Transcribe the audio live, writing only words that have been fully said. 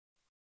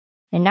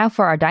And now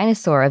for our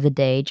dinosaur of the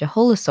day,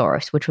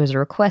 Jeholosaurus, which was a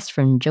request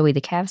from Joey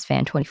the Cavs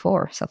fan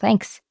 24, so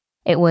thanks.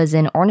 It was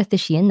an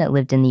ornithischian that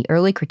lived in the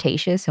Early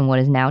Cretaceous in what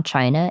is now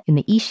China in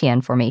the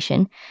Yixian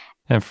Formation.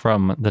 And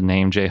from the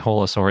name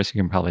Jeholosaurus,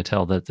 you can probably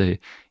tell that the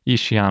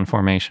Yixian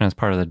Formation is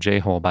part of the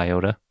Jehol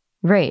Biota.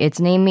 Right, its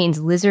name means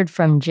lizard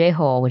from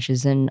Jehol, which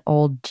is an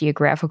old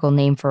geographical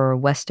name for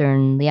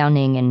western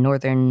Liaoning and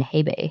northern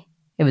Hebei.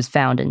 It was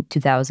found in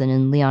 2000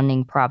 in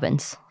Liaoning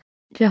province.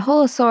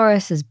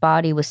 Jeholosaurus's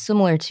body was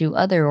similar to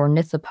other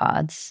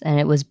ornithopods, and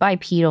it was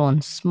bipedal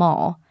and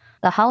small.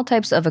 The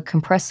holotypes of a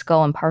compressed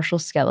skull and partial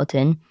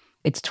skeleton.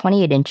 It's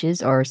 28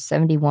 inches or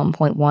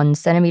 71.1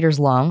 centimeters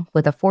long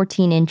with a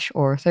 14-inch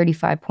or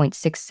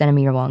 35.6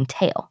 centimeter long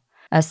tail.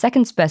 A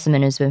second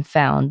specimen has been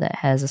found that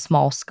has a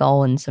small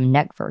skull and some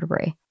neck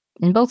vertebrae.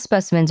 And both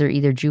specimens are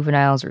either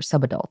juveniles or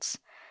subadults.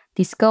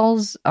 These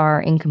skulls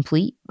are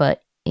incomplete,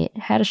 but it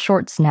had a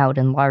short snout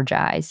and large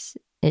eyes.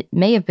 It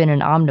may have been an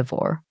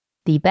omnivore.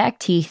 The back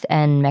teeth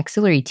and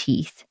maxillary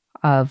teeth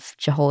of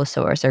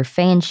Jeholosaurus are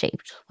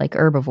fan-shaped, like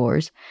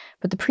herbivores,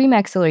 but the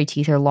premaxillary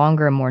teeth are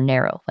longer and more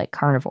narrow, like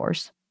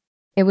carnivores.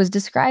 It was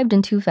described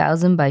in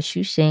 2000 by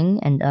Xing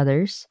and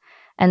others,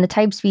 and the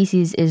type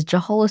species is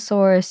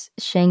Jeholosaurus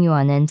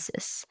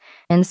shangyuanensis,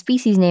 and the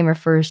species name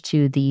refers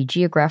to the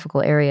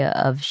geographical area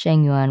of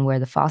Shangyuan where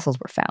the fossils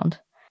were found.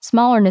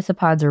 Small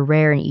ornithopods are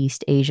rare in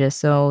East Asia,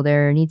 so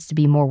there needs to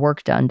be more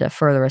work done to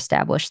further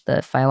establish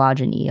the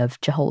phylogeny of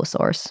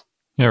Jeholosaurus.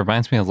 Yeah, it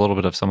reminds me a little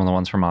bit of some of the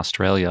ones from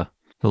Australia,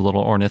 the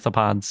little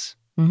ornithopods.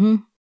 Mm-hmm.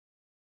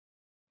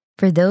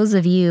 For those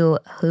of you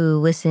who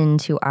listen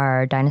to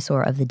our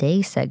Dinosaur of the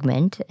Day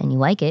segment and you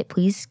like it,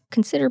 please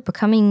consider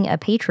becoming a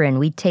patron.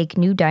 We take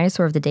new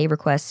Dinosaur of the Day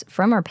requests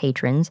from our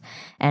patrons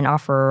and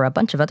offer a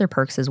bunch of other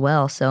perks as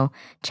well. So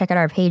check out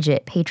our page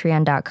at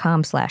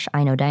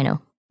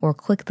patreon.com/iknowdino or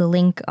click the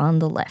link on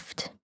the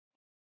left.